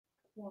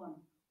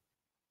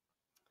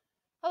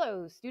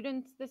Hello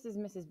students, this is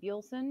Mrs.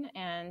 Bielson,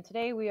 and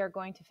today we are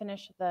going to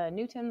finish the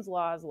Newton's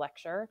Laws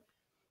lecture.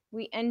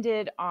 We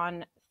ended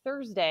on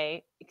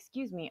Wednesday,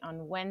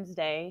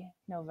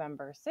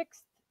 November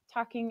 6th,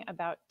 talking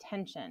about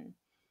tension.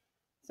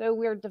 So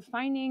we're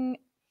defining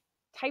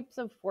types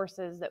of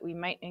forces that we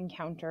might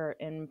encounter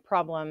in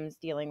problems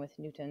dealing with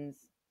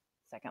Newton's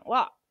second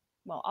law.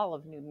 Well, all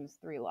of Newton's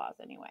three laws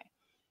anyway.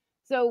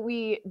 So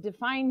we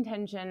define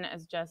tension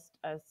as just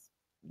a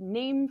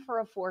name for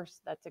a force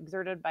that's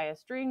exerted by a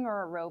string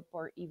or a rope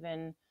or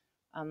even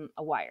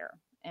a wire.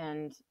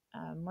 And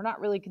we're not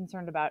really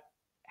concerned about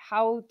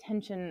how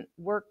tension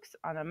works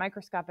on a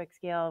microscopic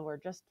scale. We're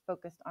just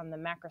focused on the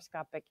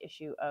macroscopic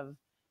issue of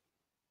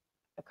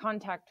a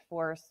contact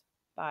force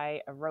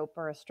by a rope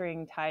or a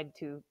string tied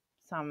to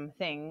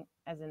something,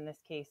 as in this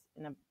case,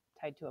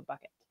 tied to a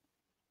bucket.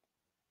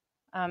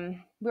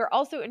 We're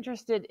also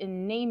interested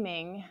in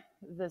naming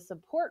the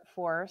support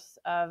force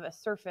of a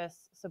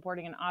surface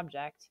supporting an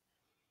object.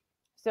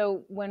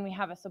 So when we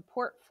have a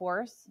support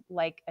force,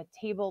 like a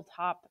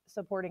tabletop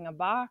supporting a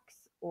box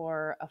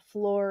or a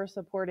floor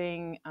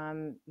supporting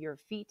your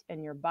feet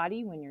and your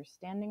body when you're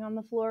standing on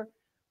the floor,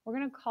 we're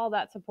going to call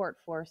that support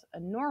force a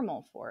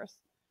normal force.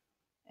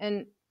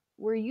 And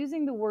we're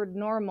using the word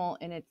normal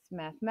in its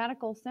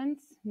mathematical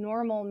sense,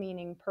 normal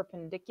meaning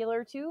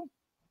perpendicular to.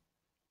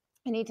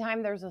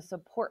 Anytime there's a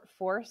support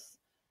force,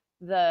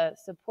 the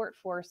support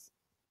force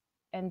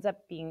ends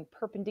up being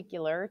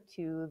perpendicular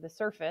to the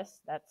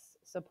surface that's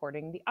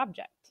supporting the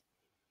object.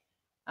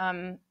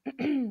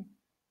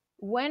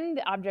 When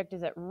the object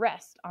is at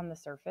rest on the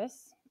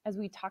surface, as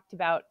we talked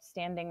about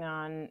standing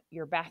on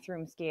your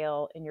bathroom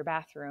scale in your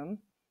bathroom,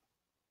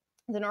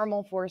 the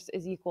normal force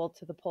is equal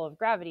to the pull of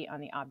gravity on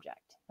the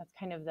object. That's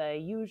kind of the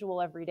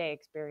usual everyday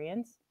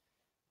experience.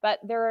 But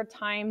there are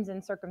times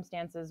and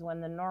circumstances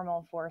when the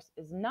normal force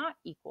is not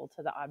equal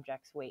to the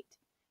object's weight.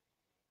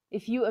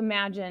 If you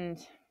imagined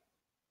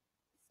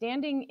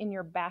standing in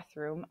your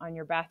bathroom on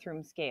your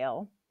bathroom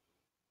scale,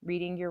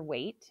 reading your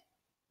weight,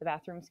 the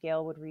bathroom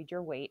scale would read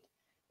your weight.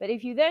 But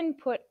if you then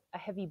put a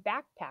heavy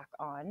backpack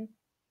on,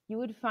 you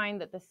would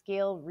find that the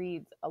scale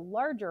reads a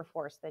larger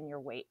force than your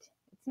weight.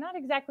 It's not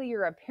exactly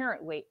your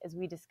apparent weight, as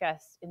we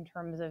discussed in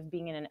terms of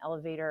being in an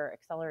elevator,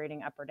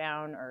 accelerating up or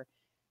down, or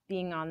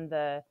being on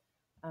the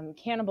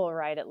cannibal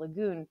ride at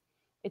Lagoon.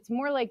 It's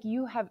more like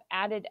you have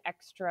added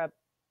extra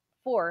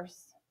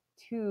force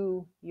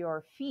to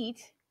your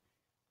feet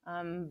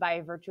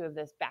by virtue of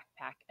this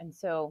backpack. And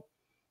so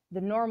the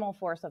normal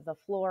force of the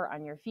floor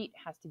on your feet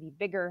has to be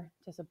bigger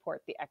to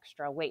support the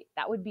extra weight.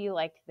 That would be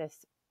like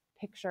this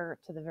picture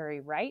to the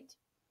very right,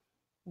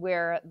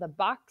 where the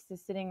box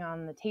is sitting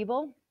on the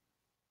table,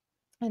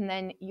 and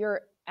then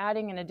you're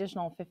adding an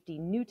additional 50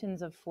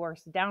 newtons of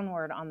force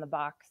downward on the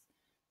box.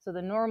 So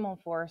the normal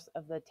force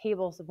of the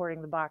table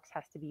supporting the box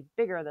has to be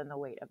bigger than the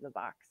weight of the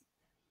box.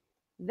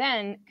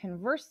 Then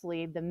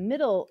conversely, the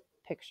middle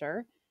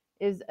picture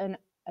is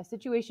a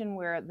situation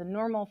where the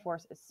normal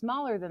force is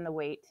smaller than the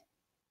weight.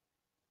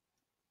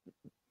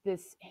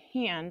 This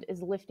hand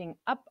is lifting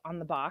up on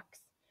the box.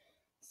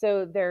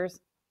 So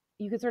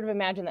you could sort of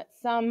imagine that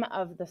some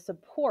of the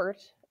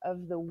support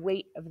of the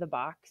weight of the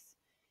box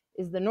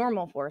is the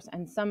normal force,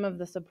 and some of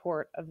the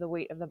support of the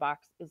weight of the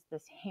box is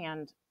this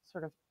hand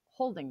sort of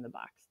holding the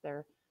box.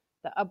 The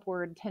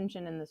upward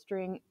tension in the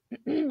string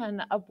and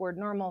the upward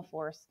normal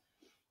force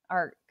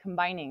are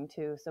combining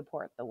to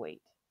support the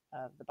weight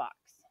of the box.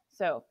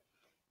 So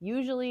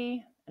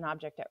usually an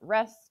object at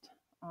rest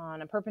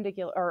on a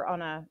perpendicular or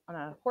on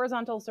a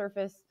horizontal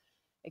surface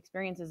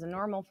experiences a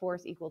normal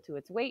force equal to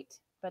its weight,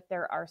 but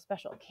there are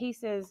special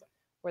cases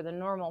where the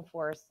normal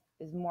force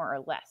is more or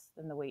less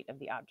than the weight of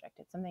the object.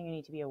 It's something you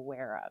need to be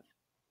aware of.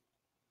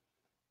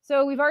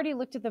 So we've already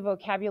looked at the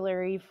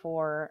vocabulary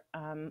for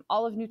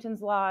all of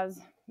Newton's laws,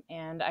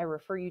 and I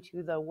refer you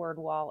to the word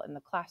wall in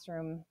the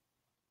classroom.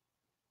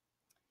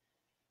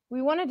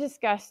 We want to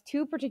discuss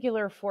two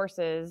particular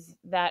forces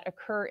that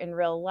occur in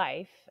real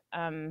life.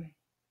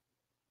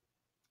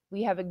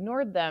 We have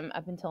ignored them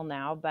up until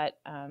now, but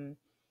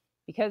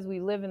because we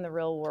live in the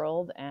real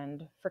world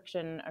and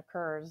friction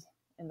occurs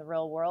in the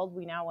real world,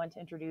 we now want to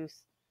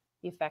introduce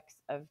the effects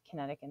of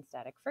kinetic and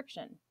static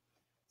friction.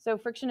 So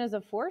friction is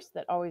a force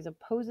that always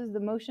opposes the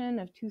motion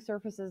of two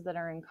surfaces that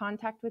are in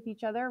contact with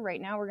each other.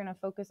 Right now, we're going to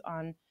focus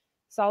on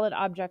solid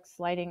objects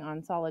sliding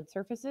on solid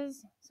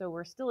surfaces. So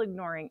we're still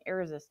ignoring air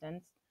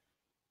resistance,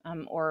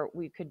 or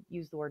we could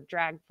use the word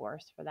drag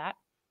force for that.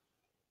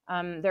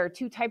 There are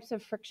two types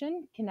of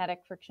friction, kinetic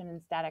friction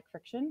and static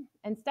friction.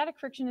 And static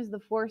friction is the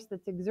force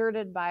that's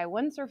exerted by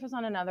one surface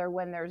on another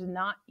when there's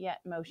not yet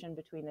motion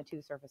between the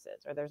two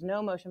surfaces, or there's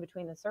no motion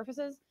between the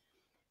surfaces.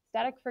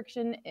 Static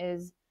friction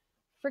is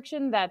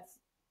friction that's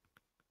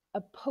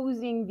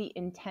opposing the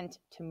intent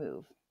to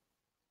move.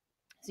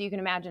 So you can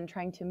imagine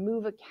trying to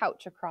move a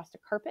couch across a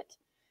carpet,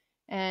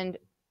 and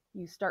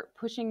you start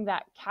pushing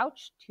that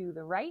couch to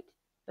the right,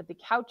 but the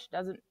couch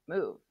doesn't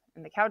move.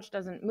 And the couch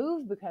doesn't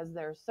move because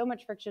there's so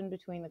much friction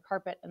between the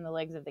carpet and the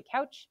legs of the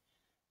couch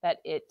that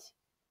it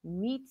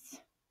meets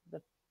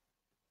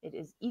It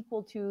is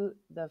equal to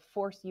the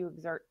force you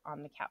exert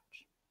on the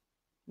couch.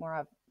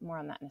 More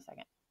on that in a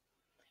second.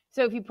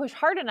 So if you push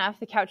hard enough,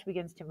 the couch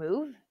begins to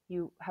move.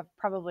 You have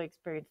probably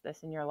experienced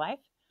this in your life.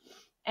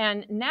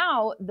 And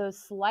now the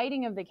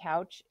sliding of the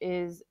couch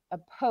is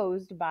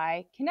opposed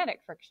by kinetic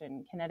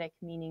friction, kinetic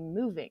meaning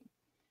moving.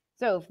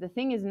 So if the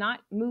thing is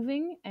not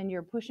moving and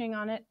you're pushing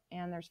on it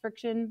and there's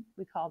friction,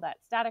 we call that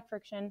static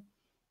friction.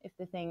 If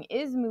the thing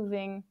is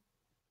moving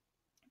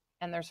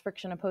and there's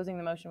friction opposing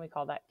the motion, we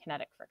call that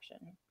kinetic friction.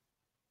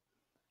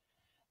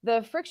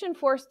 The friction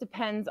force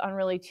depends on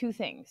really two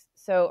things.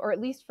 So, or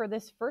at least for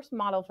this first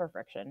model for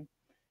friction,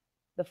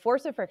 the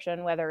force of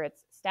friction, whether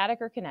it's static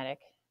or kinetic,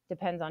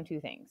 depends on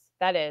two things.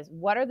 That is,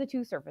 what are the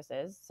two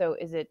surfaces? So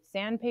is it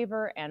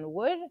sandpaper and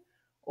wood,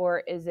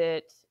 or is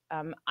it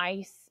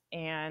ice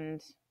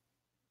and,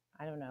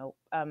 I don't know,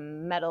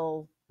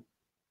 metal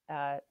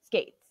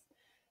skates?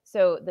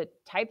 So the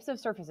types of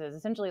surfaces,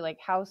 essentially like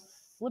how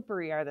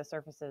slippery are the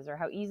surfaces or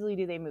how easily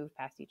do they move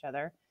past each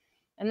other?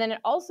 And then it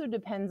also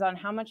depends on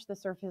how much the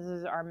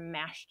surfaces are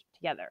mashed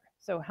together.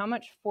 So how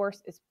much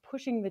force is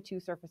pushing the two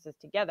surfaces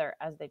together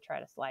as they try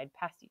to slide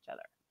past each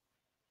other.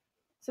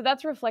 So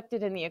that's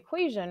reflected in the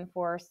equation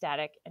for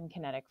static and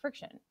kinetic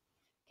friction.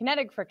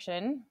 Kinetic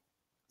friction,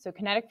 so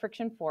kinetic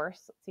friction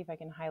force, let's see if I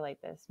can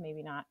highlight this,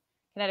 maybe not.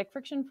 Kinetic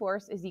friction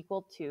force is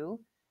equal to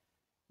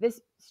this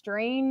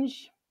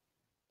strange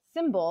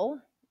symbol.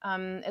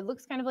 It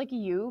looks kind of like a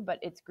U, but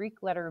it's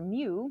Greek letter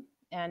mu,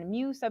 and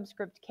mu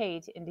subscript k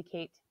to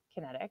indicate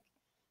kinetic.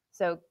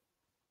 So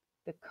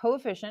the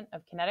coefficient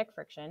of kinetic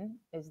friction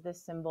is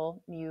this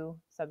symbol mu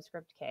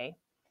subscript k.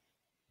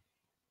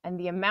 And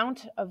the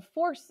amount of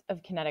force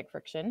of kinetic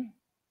friction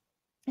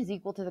is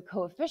equal to the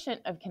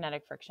coefficient of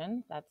kinetic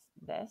friction, that's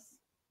this,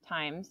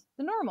 times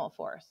the normal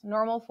force.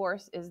 Normal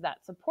force is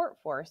that support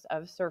force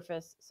of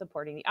surface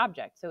supporting the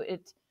object. So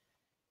it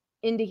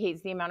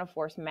indicates the amount of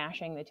force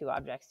mashing the two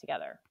objects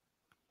together.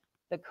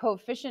 The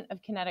coefficient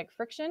of kinetic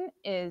friction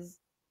is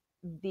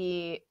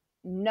the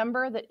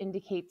number that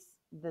indicates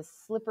the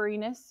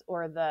slipperiness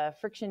or the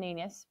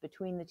frictioniness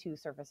between the two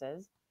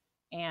surfaces,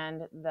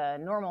 and the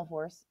normal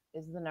force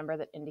is the number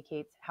that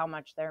indicates how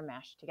much they're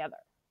mashed together.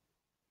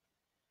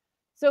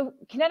 So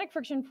kinetic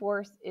friction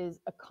force is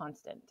a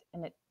constant,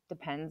 and it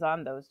depends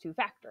on those two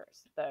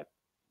factors, the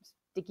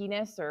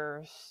stickiness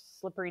or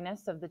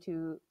slipperiness of the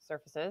two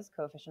surfaces,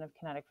 coefficient of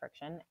kinetic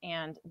friction,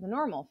 and the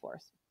normal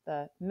force,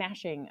 the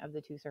mashing of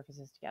the two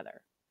surfaces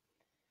together.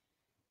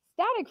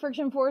 Static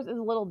friction force is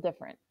a little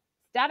different.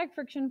 Static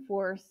friction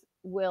force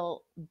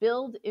will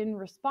build in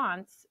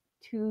response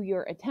to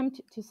your attempt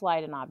to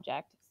slide an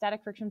object.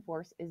 Static friction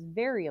force is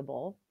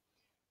variable,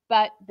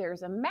 but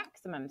there's a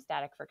maximum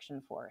static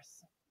friction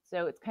force.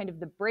 So it's kind of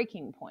the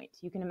breaking point.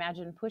 You can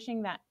imagine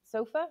pushing that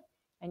sofa,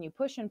 and you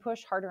push and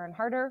push harder and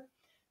harder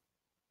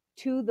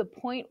to the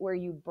point where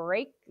you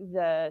break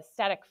the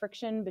static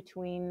friction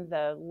between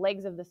the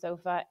legs of the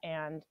sofa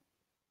and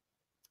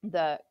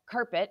the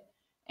carpet,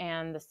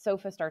 and the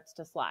sofa starts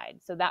to slide.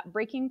 So that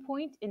breaking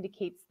point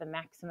indicates the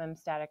maximum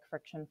static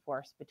friction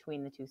force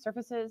between the two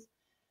surfaces.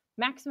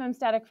 Maximum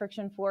static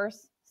friction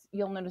force,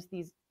 you'll notice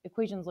these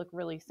equations look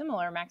really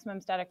similar. Maximum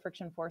static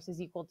friction force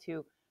is equal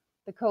to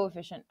the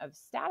coefficient of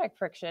static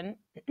friction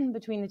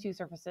between the two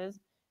surfaces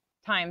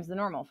times the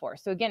normal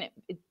force. So again,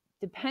 it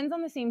depends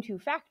on the same two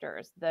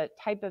factors, the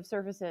type of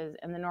surfaces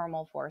and the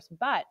normal force,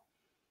 but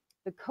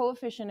the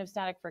coefficient of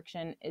static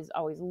friction is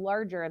always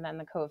larger than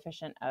the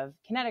coefficient of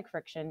kinetic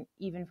friction,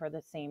 even for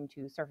the same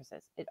two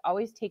surfaces. It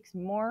always takes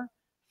more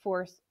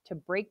force to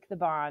break the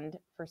bond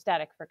for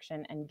static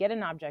friction and get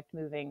an object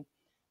moving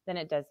than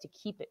it does to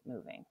keep it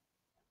moving.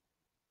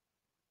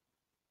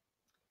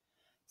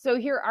 So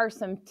here are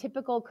some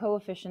typical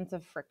coefficients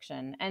of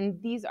friction,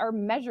 and these are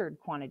measured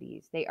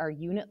quantities. They are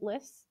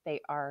unitless.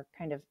 They are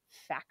kind of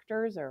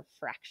factors or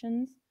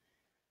fractions.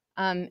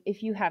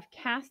 If you have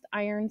cast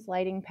iron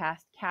sliding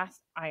past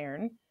cast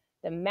iron,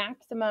 the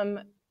maximum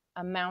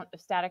amount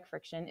of static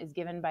friction is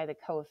given by the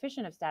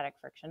coefficient of static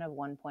friction of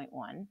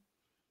 1.1.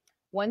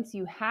 Once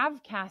you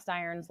have cast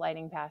iron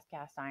sliding past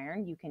cast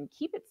iron, you can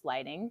keep it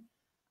sliding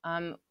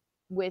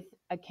with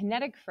a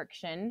kinetic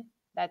friction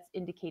that's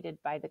indicated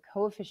by the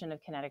coefficient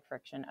of kinetic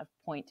friction of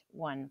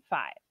 0.15.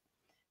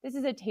 This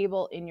is a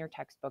table in your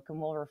textbook, and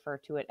we'll refer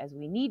to it as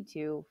we need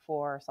to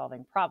for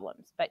solving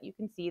problems. But you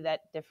can see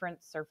that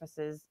different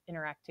surfaces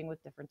interacting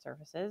with different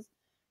surfaces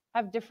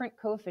have different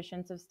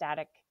coefficients of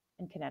static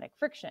and kinetic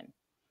friction.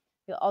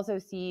 You'll also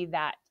see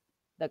that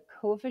the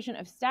coefficient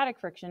of static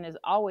friction is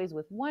always,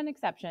 with one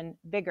exception,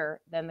 bigger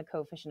than the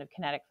coefficient of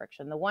kinetic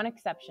friction. The one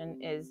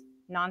exception is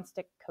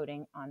nonstick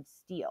coating on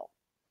steel.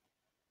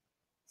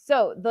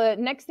 So the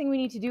next thing we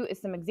need to do is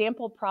some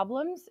example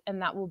problems,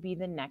 and that will be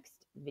the next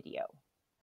video.